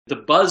The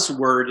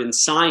buzzword in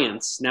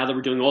science, now that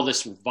we're doing all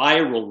this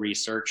viral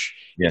research,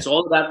 Yes. it's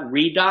all about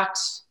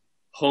redox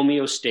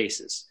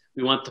homeostasis.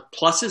 We want the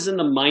pluses and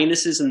the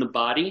minuses in the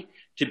body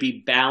to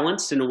be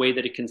balanced in a way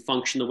that it can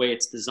function the way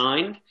it's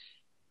designed.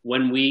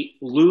 When we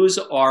lose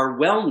our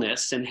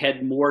wellness and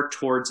head more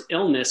towards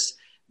illness,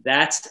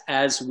 that's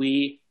as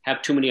we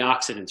have too many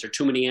oxidants or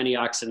too many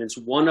antioxidants.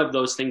 One of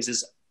those things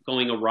is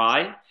going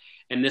awry.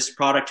 And this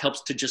product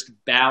helps to just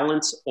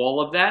balance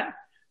all of that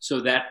so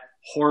that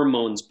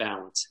hormones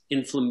balance,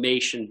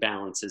 inflammation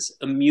balances,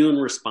 immune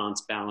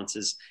response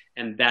balances,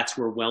 and that's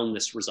where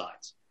wellness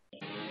resides.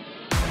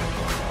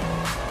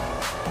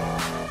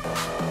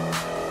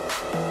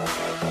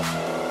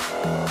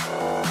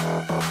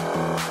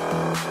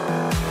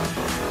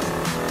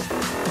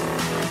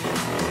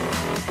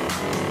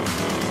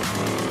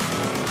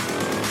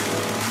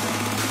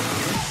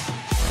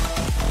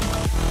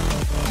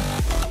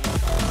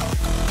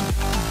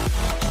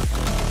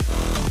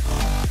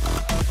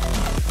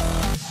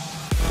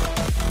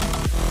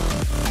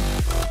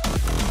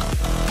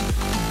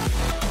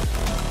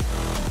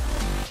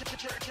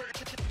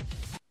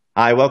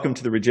 Hi, welcome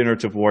to the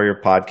Regenerative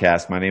Warrior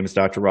Podcast. My name is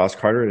Dr. Ross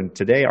Carter, and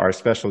today our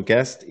special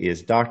guest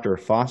is Dr.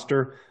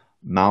 Foster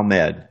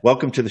Malmed.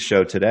 Welcome to the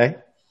show today.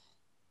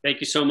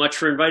 Thank you so much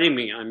for inviting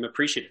me. I'm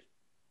appreciative.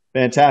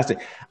 Fantastic.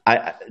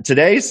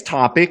 Today's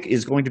topic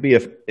is going to be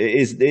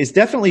is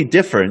definitely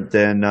different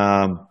than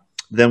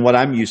what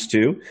I'm used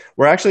to.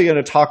 We're actually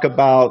going to talk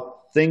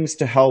about things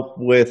to help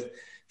with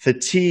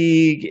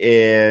fatigue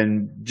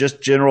and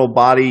just general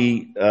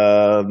body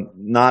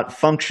not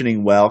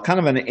functioning well, kind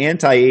of an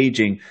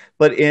anti-aging,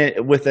 but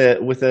with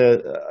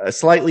a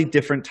slightly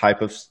different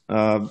type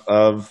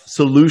of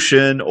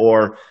solution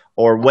or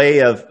way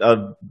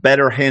of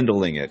better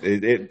handling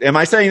it. Am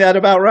I saying that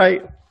about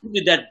right? You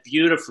did that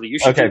beautifully. You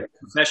should do it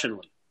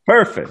professionally.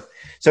 Perfect.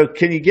 So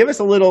can you give us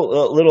a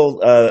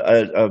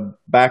little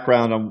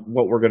background on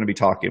what we're going to be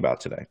talking about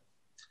today?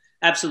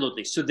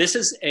 Absolutely. So this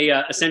is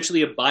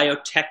essentially a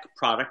biotech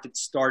product. It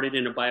started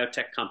in a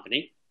biotech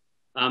company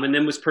and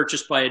then was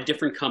purchased by a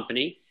different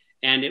company.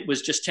 And it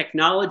was just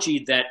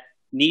technology that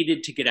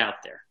needed to get out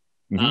there.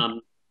 Mm-hmm.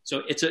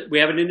 So we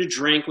have it in a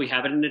drink. We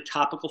have it in a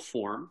topical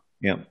form.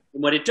 Yeah. And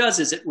what it does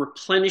is it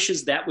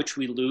replenishes that which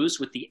we lose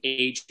with the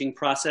aging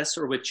process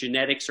or with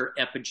genetics or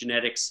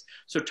epigenetics.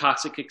 So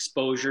toxic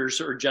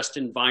exposures or just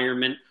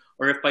environment,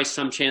 or if by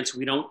some chance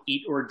we don't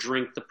eat or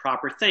drink the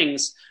proper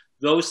things,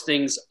 those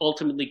things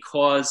ultimately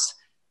cause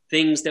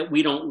things that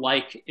we don't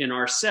like in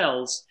our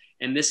cells.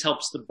 And this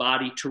helps the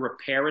body to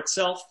repair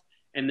itself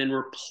and then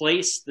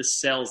replace the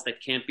cells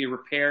that can't be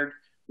repaired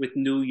with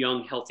new,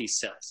 young, healthy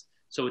cells.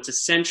 So it's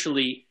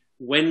essentially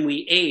when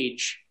we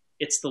age,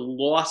 it's the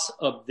loss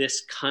of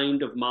this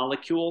kind of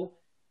molecule,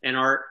 and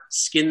our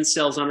skin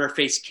cells on our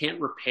face can't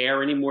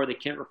repair anymore. They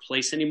can't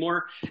replace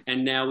anymore.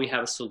 And now we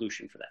have a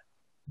solution for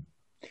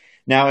that.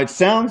 Now, it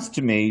sounds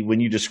to me,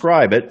 when you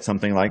describe it,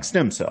 something like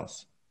stem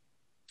cells.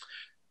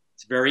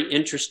 It's very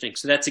interesting.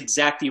 So that's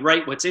exactly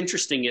right. What's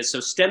interesting is, so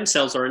stem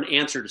cells are an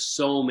answer to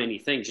so many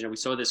things. You know, we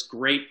saw this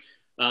great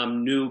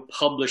new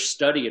published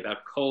study about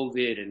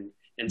COVID and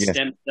yes.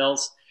 Stem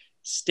cells.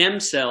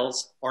 Stem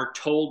cells are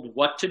told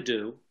what to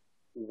do,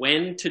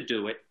 when to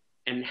do it,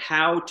 and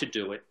how to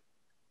do it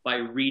by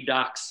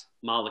redox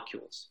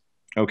molecules.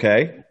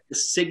 Okay. The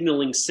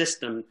signaling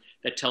system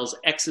that tells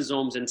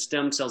exosomes and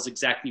stem cells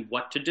exactly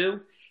what to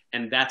do,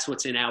 and that's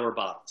what's in our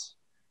bottles.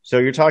 So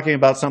you're talking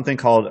about something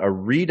called a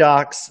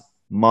redox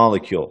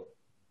molecule.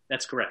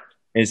 That's correct.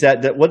 Is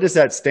that what does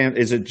that stand?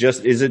 Is it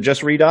just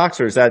redox,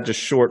 or is that just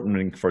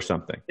shortening for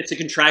something? It's a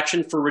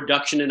contraction for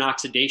reduction and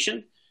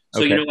oxidation.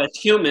 So, okay. You know, as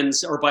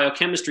humans, our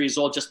biochemistry is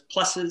all just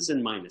pluses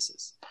and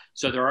minuses.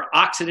 So there are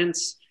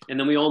oxidants, and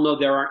then we all know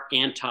there are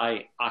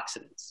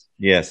antioxidants.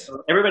 Yes.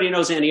 So everybody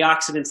knows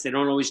antioxidants. They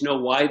don't always know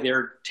why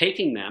they're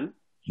taking them.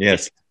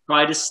 Yes. It's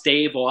try to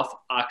stave off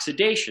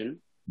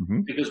oxidation,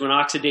 mm-hmm. because when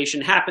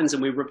oxidation happens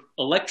and we rip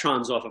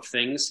electrons off of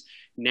things,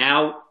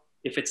 now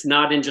if it's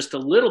not in just a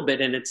little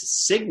bit and it's a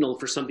signal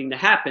for something to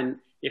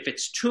happen, if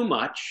it's too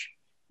much,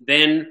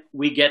 then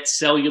we get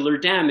cellular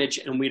damage,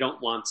 and we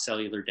don't want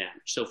cellular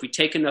damage. So if we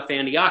take enough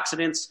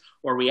antioxidants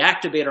or we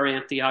activate our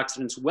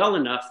antioxidants well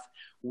enough,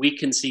 we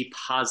can see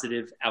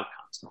positive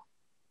outcomes.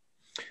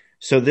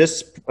 So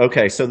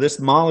this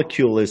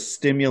molecule is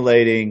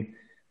stimulating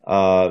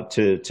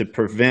to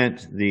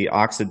prevent the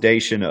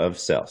oxidation of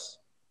cells.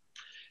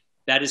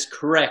 That is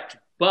correct.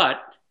 But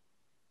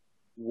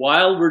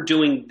while we're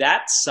doing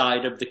that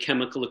side of the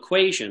chemical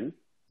equation,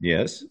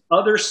 yes, the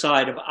other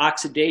side of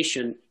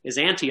oxidation is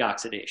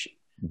antioxidation.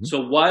 Mm-hmm.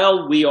 So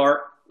while we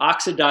are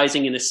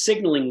oxidizing in a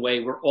signaling way,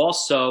 we're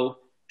also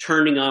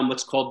turning on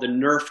what's called the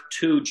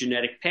NRF2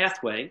 genetic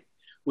pathway,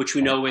 which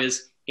we know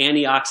is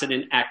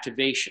antioxidant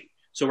activation.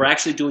 So we're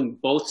actually doing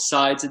both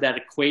sides of that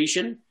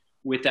equation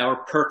with our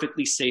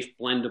perfectly safe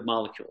blend of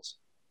molecules.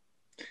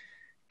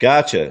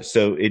 Gotcha.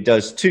 So it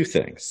does two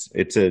things.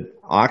 It's an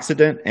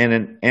oxidant and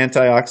an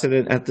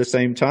antioxidant at the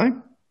same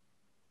time?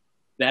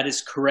 That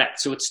is correct.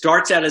 So it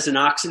starts out as an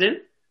oxidant,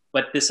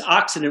 But this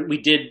oxidant, we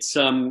did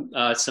some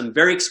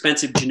very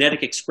expensive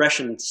genetic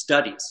expression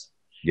studies.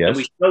 Yes. And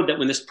we showed that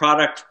when this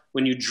product,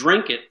 when you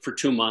drink it for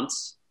 2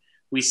 months,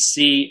 we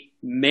see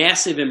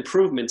massive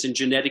improvements in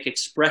genetic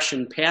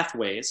expression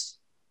pathways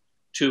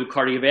to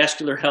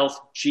cardiovascular health,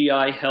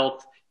 GI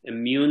health,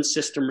 immune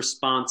system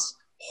response,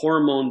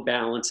 hormone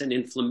balance, and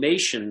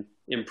inflammation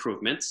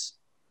improvements.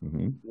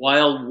 Mm-hmm.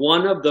 While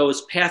one of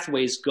those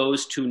pathways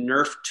goes to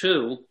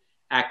NRF2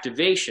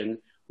 activation,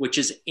 which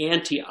is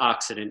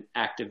antioxidant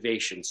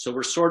activation. So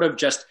we're sort of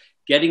just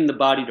getting the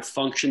body to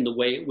function the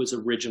way it was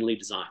originally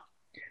designed.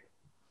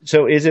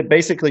 So is it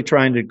basically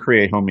trying to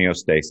create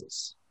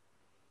homeostasis?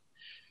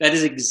 That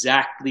is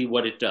exactly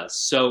what it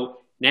does. So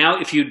now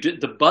if you do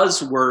the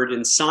buzzword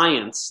in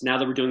science, now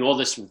that we're doing all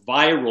this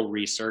viral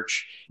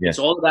research, yes, it's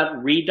all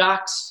about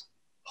redox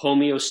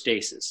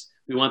homeostasis.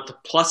 We want the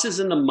pluses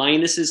and the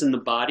minuses in the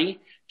body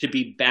to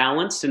be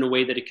balanced in a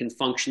way that it can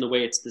function the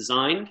way it's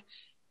designed.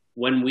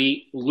 When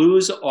we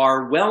lose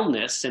our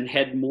wellness and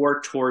head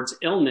more towards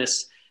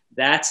illness,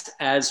 that's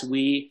as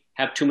we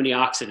have too many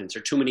oxidants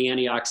or too many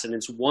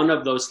antioxidants. One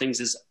of those things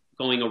is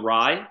going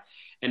awry.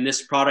 And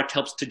this product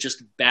helps to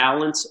just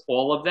balance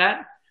all of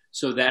that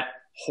so that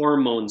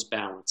hormones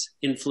balance,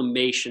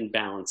 inflammation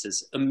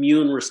balances,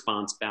 immune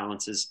response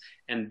balances,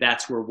 and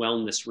that's where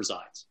wellness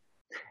resides.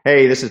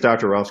 Hey, this is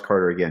Dr. Ross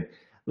Carter again.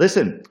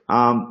 Listen,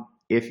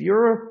 if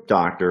you're a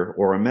doctor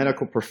or a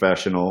medical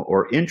professional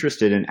or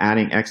interested in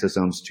adding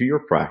exosomes to your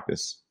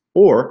practice,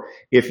 or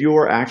if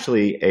you're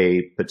actually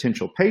a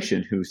potential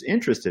patient who's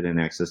interested in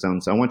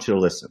exosomes, I want you to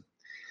listen.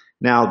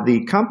 Now,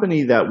 the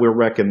company that we're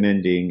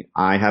recommending,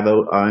 I have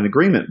an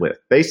agreement with.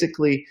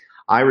 Basically,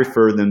 I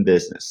refer them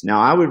business. Now,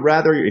 I would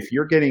rather, if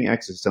you're getting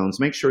exosomes,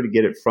 make sure to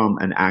get it from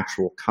an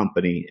actual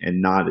company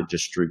and not a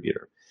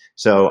distributor.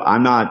 So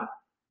I'm not,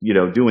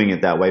 doing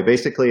it that way.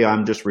 Basically,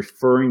 I'm just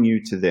referring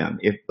you to them.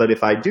 But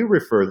if I do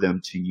refer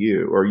them to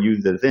you or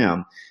you to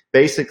them,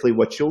 basically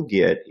what you'll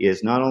get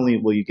is not only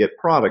will you get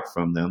product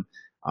from them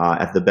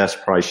at the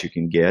best price you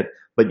can get,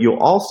 but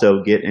you'll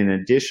also get an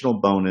additional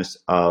bonus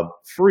of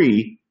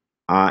free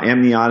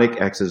amniotic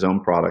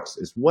exosome products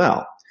as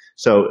well.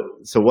 So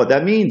what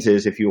that means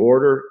is if you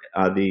order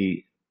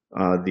the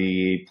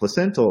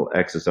placental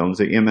exosomes,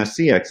 the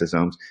MSC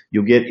exosomes,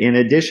 you'll get in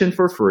addition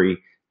for free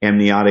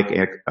amniotic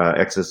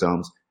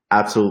exosomes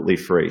absolutely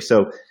free.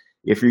 So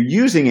if you're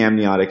using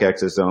amniotic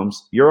exosomes,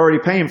 you're already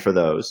paying for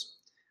those,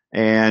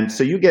 and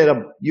so you get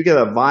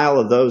a vial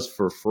of those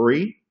for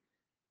free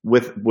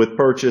with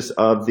purchase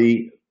of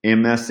the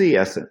MSC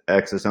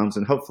exosomes,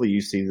 and hopefully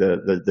you see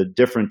the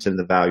difference in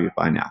the value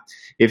by now.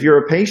 If you're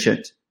a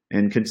patient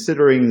and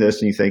considering this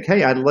and you think,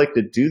 hey, I'd like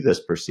to do this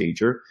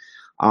procedure,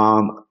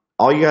 all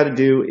you got to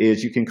do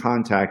is you can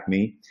contact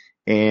me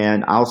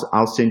and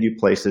I'll send you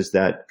places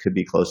that could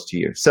be close to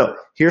you. So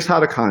here's how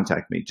to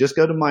contact me. Just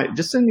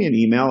send me an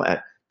email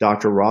at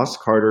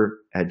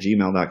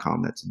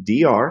drrosscarter@gmail.com. That's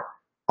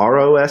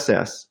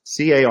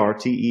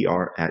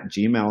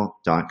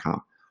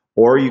DRROSSCARTER@gmail.com.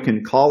 Or you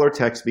can call or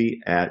text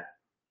me at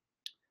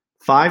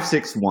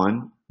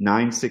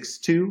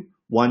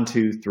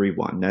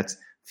 561-962-1231. That's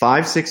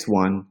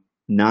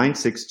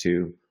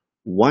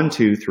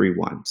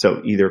 561-962-1231.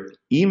 So either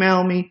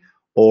email me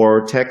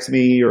or text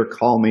me or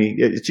call me.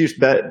 It's just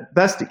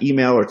best to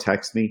email or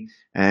text me,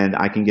 and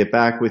I can get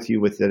back with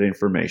you with that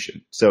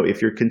information. So if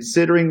you're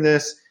considering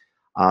this,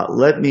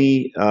 let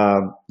me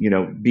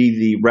be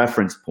the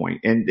reference point,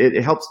 and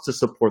it helps to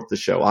support the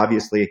show.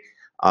 Obviously,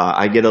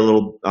 I get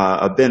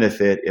a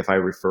benefit if I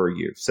refer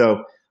you.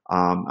 So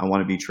I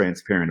want to be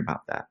transparent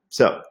about that.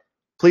 So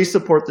please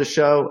support the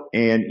show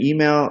and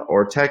email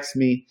or text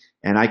me,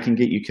 and I can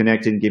get you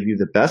connected and give you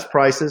the best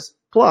prices.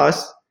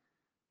 Plus,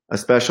 a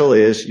special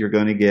is you're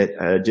going to get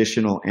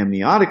additional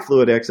amniotic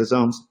fluid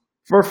exosomes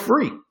for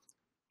free.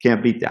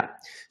 Can't beat that.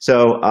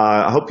 So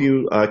I hope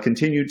you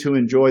continue to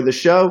enjoy the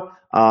show.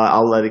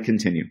 I'll let it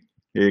continue.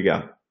 Here you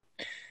go.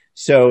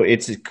 So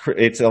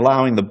it's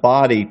allowing the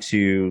body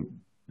to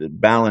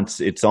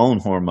balance its own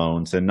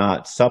hormones and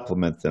not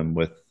supplement them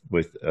with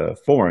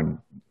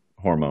foreign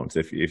hormones.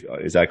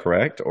 Is that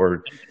correct?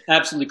 Or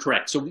absolutely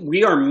correct. So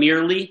we are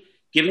merely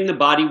giving the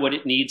body what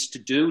it needs to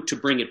do to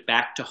bring it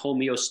back to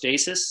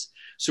homeostasis.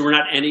 So we're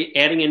not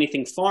adding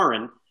anything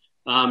foreign.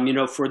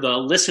 For the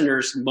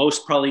listeners,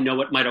 most probably know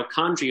what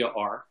mitochondria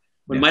are.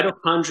 When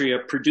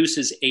mitochondria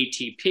produces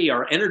ATP,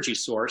 our energy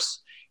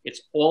source,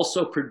 it's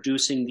also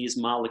producing these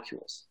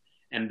molecules.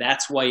 And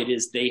that's why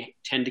they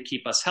tend to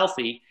keep us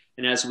healthy.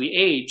 And as we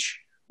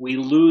age, we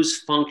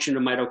lose function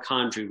of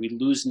mitochondria. We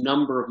lose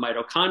number of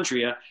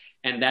mitochondria.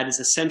 And that is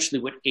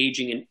essentially what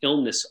aging and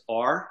illness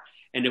are.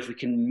 And if we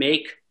can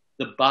make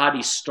the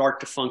body start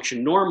to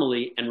function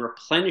normally and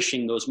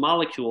replenishing those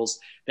molecules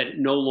that it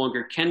no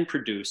longer can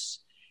produce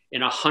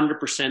in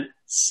 100%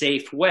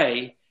 safe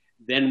way,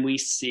 then we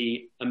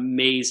see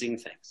amazing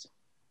things.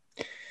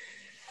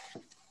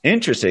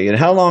 Interesting. And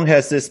how long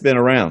has this been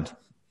around?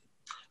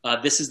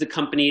 This is the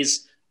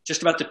company's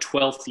just about the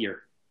 12th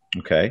year.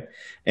 Okay.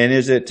 And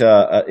is it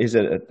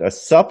a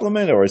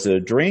supplement or is it a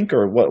drink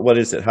or what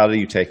is it? How do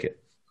you take it?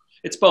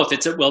 It's both.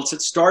 It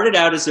started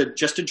out as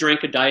just a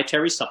drink, a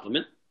dietary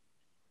supplement.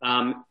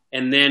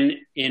 And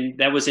then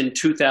that was in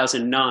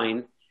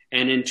 2009.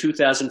 And in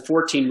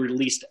 2014,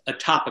 released a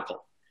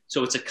topical.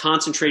 So it's a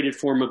concentrated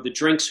form of the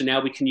drink. So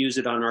now we can use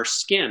it on our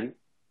skin.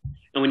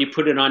 And when you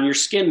put it on your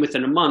skin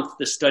within a month,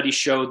 the study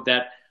showed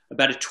that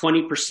about a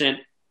 20%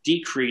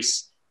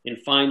 decrease in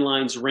fine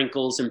lines,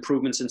 wrinkles,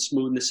 improvements in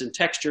smoothness and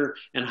texture,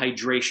 and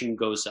hydration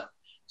goes up.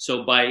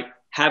 So by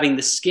having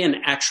the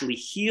skin actually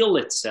heal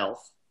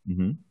itself,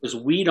 because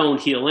we don't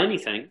heal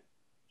anything,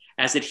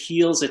 as it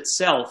heals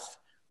itself,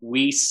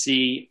 we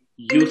see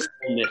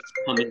youthfulness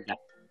coming back.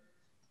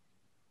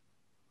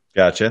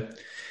 Gotcha.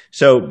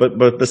 So,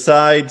 but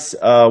besides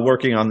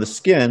working on the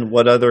skin,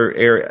 what other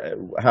area?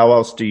 How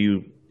else do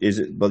you? Is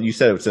it? Well, you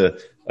said it's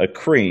a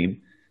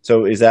cream.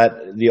 So, is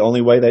that the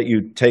only way that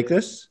you take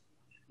this?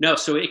 No.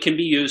 So it can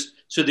be used.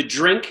 So the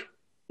drink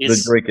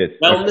is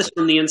wellness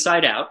from the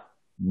inside out,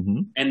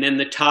 and then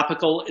the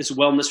topical is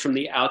wellness from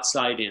the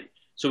outside in.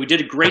 So we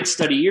did a great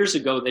study years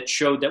ago that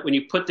showed that when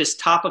you put this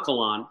topical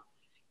on,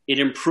 it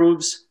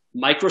improves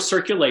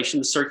microcirculation,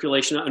 the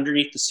circulation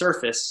underneath the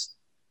surface,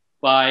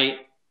 by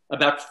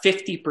about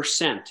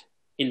 50%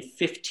 in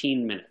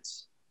 15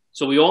 minutes.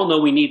 So we all know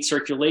we need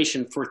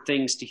circulation for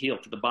things to heal,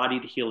 for the body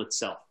to heal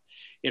itself.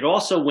 It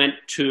also went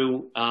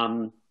to,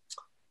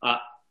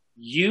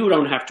 you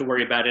don't have to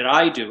worry about it,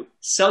 I do,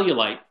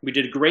 cellulite. We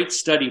did a great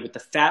study with the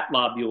fat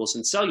lobules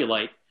in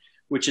cellulite,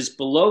 which is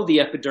below the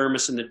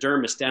epidermis and the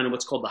dermis, down in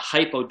what's called the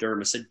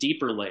hypodermis, a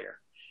deeper layer.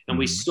 And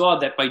we saw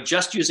that by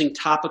just using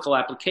topical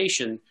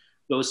application,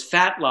 those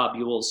fat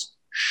lobules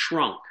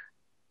shrunk.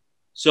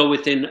 So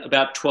within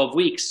about 12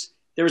 weeks,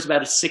 there was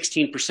about a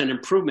 16%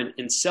 improvement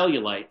in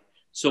cellulite.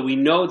 So we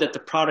know that the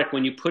product,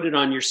 when you put it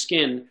on your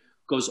skin,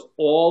 goes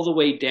all the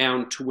way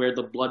down to where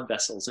the blood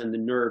vessels and the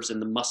nerves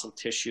and the muscle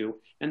tissue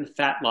and the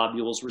fat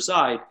lobules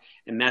reside.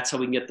 And that's how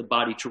we can get the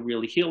body to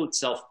really heal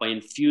itself, by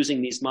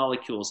infusing these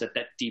molecules at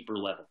that deeper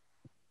level.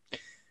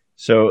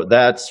 So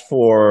that's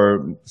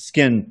for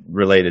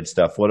skin-related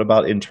stuff. What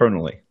about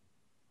internally?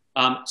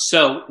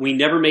 So we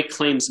never make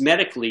claims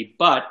medically,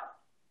 but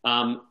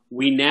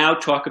we now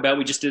talk about,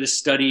 we just did a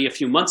study a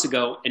few months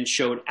ago and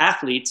showed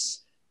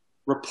athletes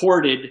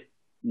reported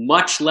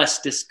much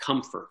less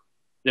discomfort.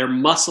 Their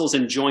muscles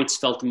and joints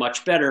felt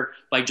much better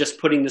by just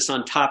putting this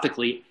on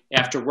topically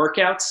after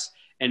workouts.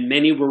 And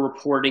many were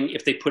reporting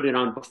if they put it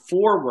on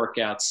before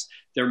workouts,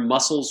 their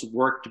muscles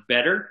worked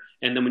better.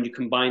 And then when you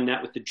combine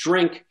that with the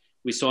drink,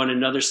 we saw in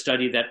another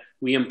study that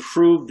we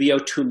improve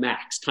VO2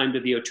 max, time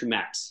to VO2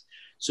 max.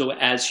 So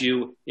as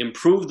you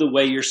improve the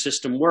way your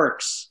system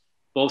works,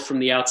 both from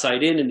the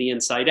outside in and the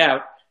inside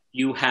out,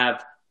 you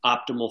have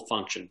optimal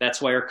function.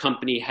 That's why our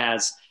company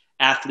has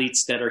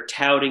athletes that are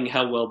touting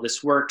how well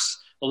this works,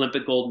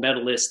 Olympic gold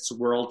medalists,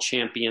 world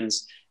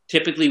champions.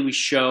 Typically, we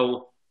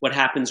show what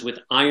happens with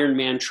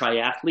Ironman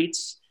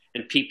triathletes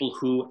and people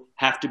who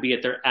have to be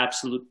at their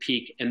absolute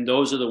peak. And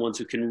those are the ones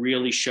who can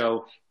really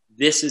show,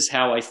 this is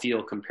how I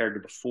feel compared to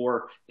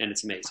before, and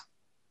it's amazing.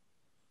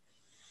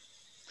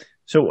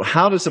 So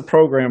how does the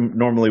program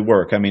normally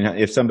work? I mean,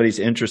 if somebody's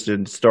interested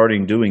in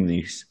starting doing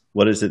these,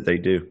 what is it they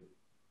do?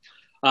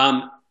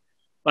 Well,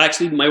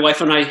 actually, my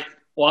wife and I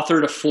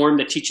authored a form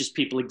that teaches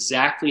people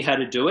exactly how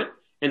to do it.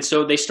 And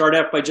so they start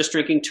out by just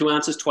drinking 2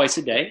 ounces twice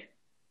a day.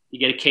 You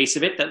get a case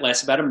of it that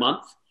lasts about a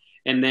month.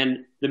 And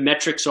then the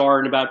metrics are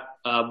in about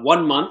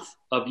 1 month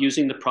of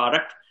using the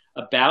product,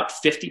 about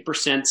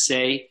 50%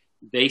 say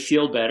they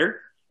feel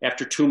better.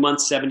 After 2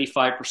 months,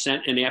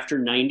 75%. And after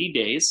 90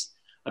 days,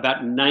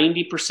 about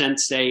 90%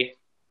 say,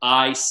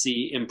 I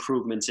see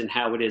improvements in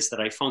how it is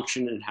that I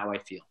function and how I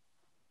feel.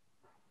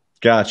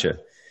 Gotcha.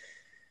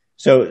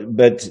 So,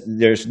 but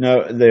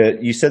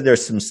you said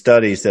there's some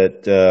studies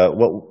that,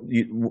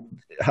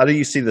 how do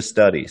you see the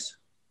studies?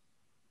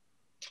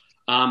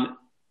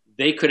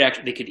 They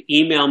could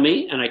email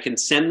me and I can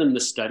send them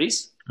the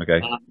studies.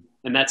 Okay.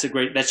 And that's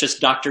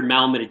just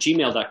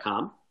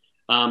drmalmet@gmail.com.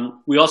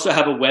 We also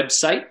have a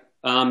website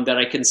that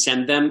I can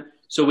send them.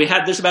 So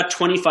there's about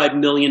 $25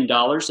 million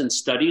in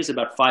studies,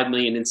 about 5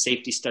 million in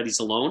safety studies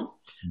alone.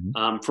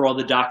 For all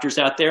the doctors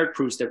out there, it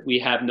proves that we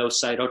have no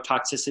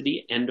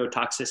cytotoxicity,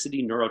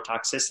 endotoxicity,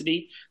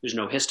 neurotoxicity. There's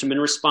no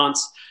histamine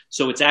response.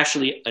 So it's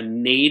actually a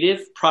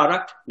native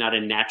product, not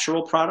a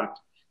natural product.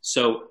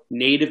 So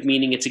native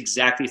meaning it's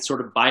sort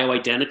of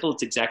bioidentical.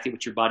 It's exactly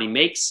what your body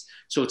makes.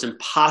 So it's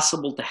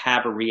impossible to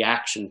have a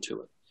reaction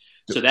to it.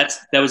 So that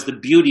was the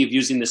beauty of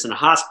using this in a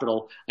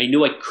hospital. I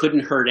knew I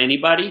couldn't hurt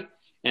anybody.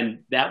 And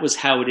that was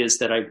how it is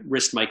that I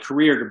risked my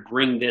career to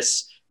bring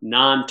this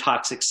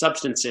non-toxic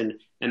substance in.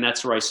 And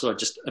that's where I saw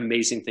just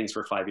amazing things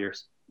for 5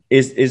 years.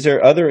 Is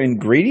there other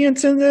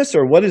ingredients in this,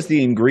 or what is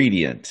the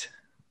ingredient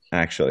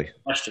actually?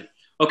 Question.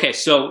 Okay,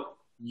 so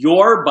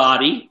your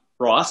body,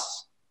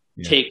 Ross,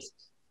 takes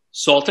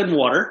salt and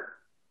water,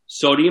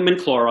 sodium and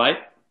chloride,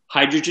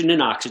 hydrogen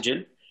and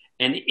oxygen,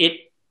 and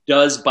it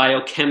does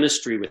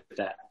biochemistry with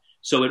that.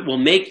 So it will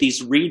make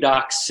these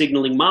redox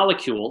signaling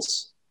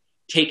molecules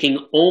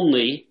taking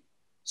only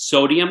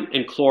sodium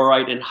and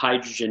chloride and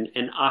hydrogen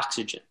and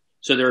oxygen.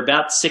 So there are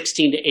about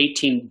 16 to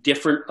 18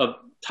 different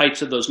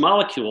types of those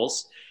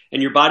molecules,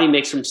 and your body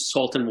makes from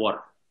salt and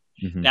water.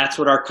 Mm-hmm. That's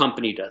what our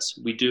company does.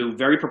 We do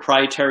very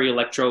proprietary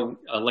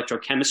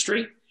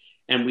electrochemistry,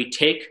 and we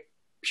take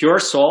pure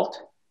salt,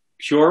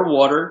 pure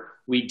water,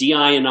 we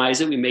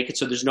deionize it, we make it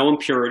so there's no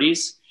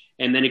impurities,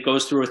 and then it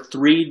goes through a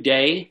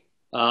 3-day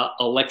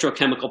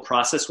electrochemical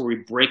process where we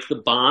break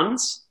the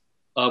bonds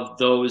of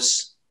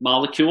those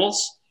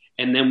molecules,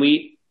 and then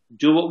we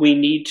do what we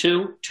need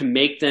to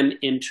make them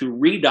into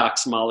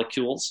redox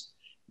molecules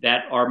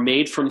that are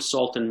made from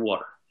salt and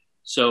water.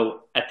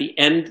 So at the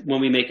end, when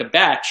we make a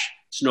batch,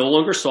 it's no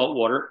longer salt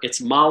water, it's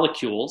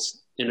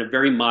molecules in a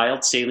very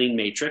mild saline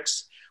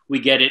matrix. We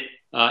get it,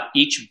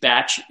 each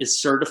batch is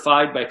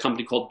certified by a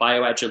company called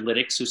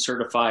Bioagilytics, who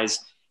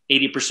certifies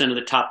 80% of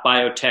the top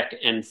biotech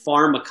and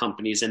pharma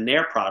companies and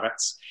their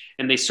products.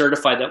 And they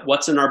certify that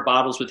what's in our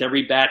bottles with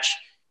every batch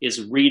is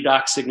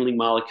redox signaling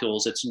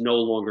molecules. It's no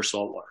longer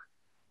salt water.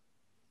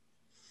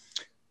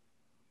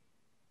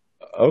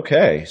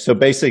 Okay. So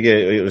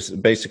basically, it was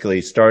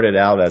started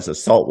out as a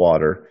salt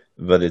water,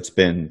 but it's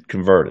been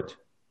converted.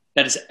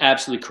 That is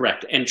absolutely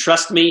correct. And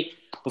trust me,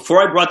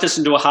 before I brought this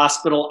into a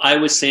hospital, I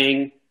was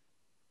saying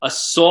a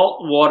salt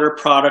water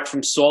product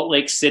from Salt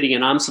Lake City,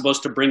 and I'm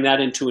supposed to bring that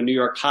into a New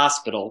York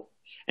hospital.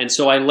 And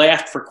so I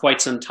laughed for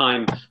quite some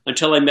time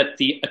until I met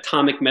the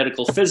atomic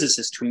medical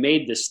physicist who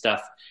made this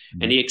stuff,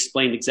 and he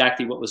explained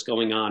exactly what was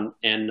going on.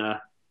 And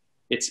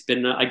it's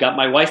been, I got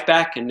my wife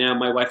back, and now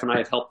my wife and I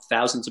have helped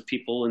thousands of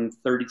people in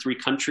 33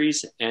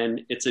 countries,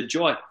 and it's a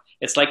joy.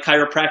 It's like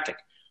chiropractic.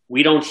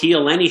 We don't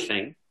heal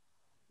anything.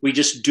 We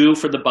just do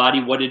for the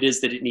body what it is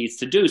that it needs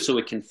to do so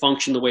it can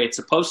function the way it's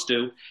supposed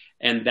to,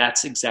 and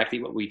that's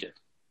exactly what we do.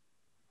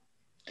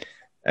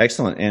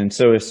 Excellent. And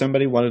so if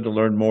somebody wanted to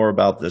learn more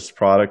about this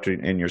product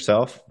and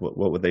yourself,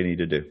 what would they need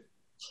to do?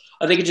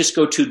 They could just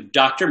go to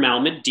Dr.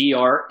 Malmed,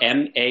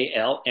 DrMalmed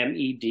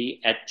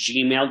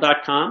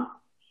 @gmail.com,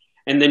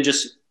 and then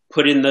just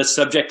put in the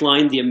subject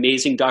line, The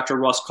Amazing Dr.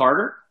 Ross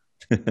Carter.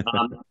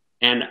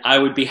 And I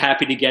would be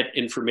happy to get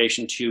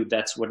information to you.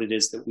 That's what it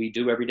is that we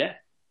do every day.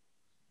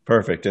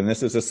 Perfect. And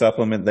this is a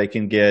supplement they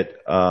can get,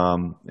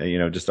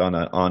 just on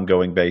an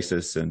ongoing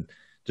basis and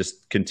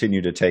just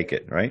continue to take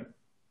it, right?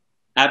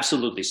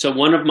 Absolutely. So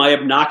one of my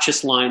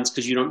obnoxious lines,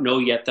 because you don't know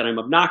yet that I'm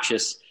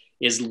obnoxious,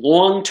 is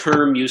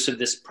long-term use of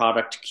this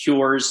product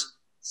cures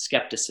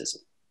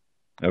skepticism.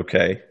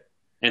 Okay.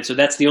 And so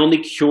that's the only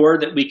cure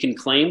that we can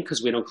claim,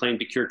 because we don't claim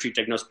to cure, treat,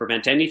 diagnose,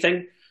 prevent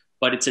anything.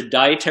 But it's a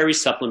dietary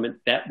supplement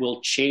that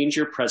will change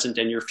your present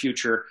and your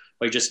future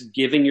by just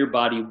giving your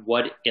body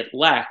what it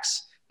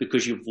lacks,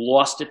 because you've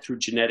lost it through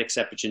genetics,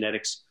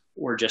 epigenetics,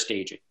 or just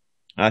aging.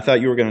 I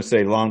thought you were going to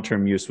say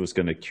long-term use was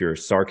going to cure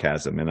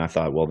sarcasm. And I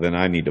thought, well, then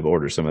I need to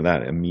order some of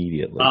that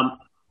immediately.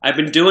 I've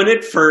been doing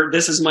it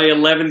this is my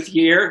 11th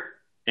year,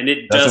 and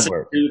it doesn't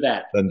do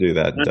that. Doesn't do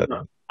that.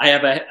 No. I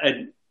have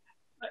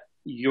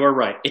you're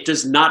right. It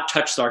does not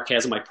touch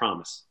sarcasm, I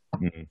promise.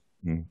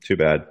 Mm-hmm. Too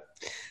bad.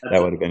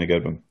 That would have been a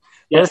good one.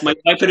 Yes, my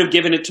wife would have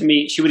given it to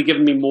me. She would have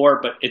given me more,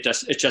 but it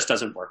just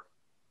doesn't work.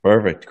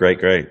 Perfect.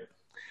 Great.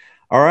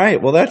 All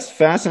right. Well, that's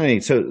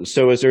fascinating.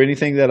 So is there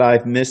anything that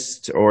I've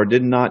missed or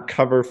did not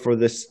cover for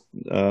this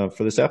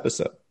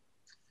episode?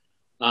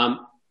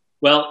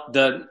 Well,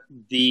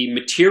 the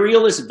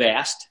material is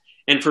vast,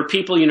 and for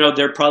people,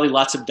 there are probably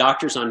lots of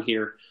doctors on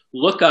here.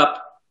 Look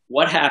up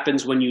what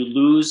happens when you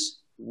lose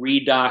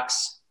redox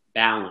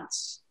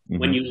balance,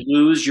 when you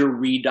lose your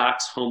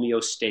redox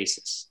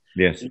homeostasis.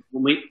 Yes.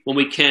 When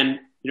we can,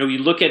 you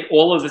look at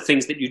all of the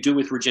things that you do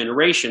with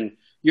regeneration,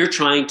 you're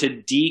trying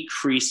to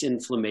decrease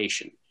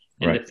inflammation.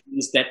 And the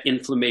things that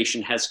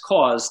inflammation has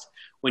caused,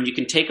 when you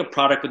can take a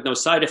product with no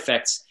side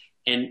effects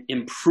and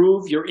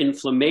improve your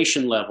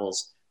inflammation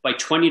levels by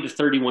 20 to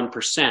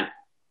 31%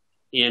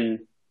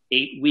 in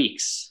 8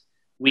 weeks,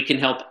 we can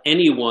help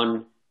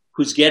anyone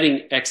who's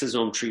getting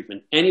exosome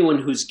treatment,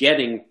 anyone who's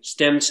getting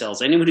stem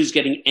cells, anyone who's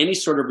getting any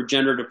sort of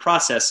regenerative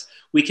process.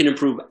 We can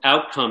improve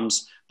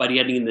outcomes by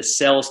getting the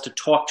cells to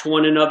talk to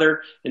one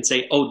another and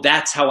say, oh,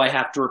 that's how I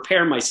have to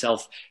repair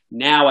myself.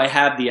 Now I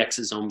have the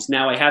exosomes.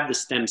 Now I have the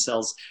stem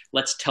cells.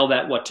 Let's tell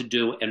that what to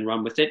do and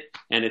run with it.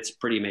 And it's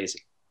pretty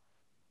amazing.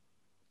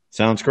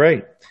 Sounds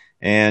great.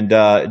 And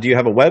do you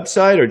have a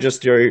website or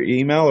just your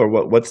email, or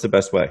what's the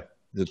best way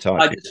to talk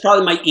to you?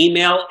 Probably my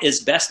email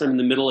is best. I'm in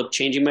the middle of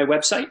changing my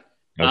website.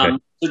 Okay.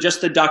 So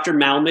just the Dr.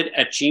 Malmed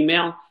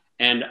 @gmail,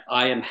 and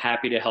I am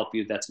happy to help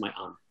you. That's my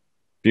honor.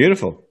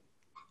 Beautiful.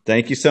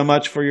 Thank you so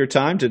much for your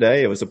time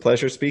today. It was a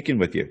pleasure speaking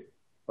with you.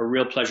 A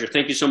real pleasure.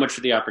 Thank you so much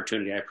for the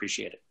opportunity. I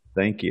appreciate it.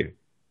 Thank you.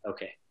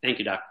 Okay. Thank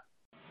you, Doc.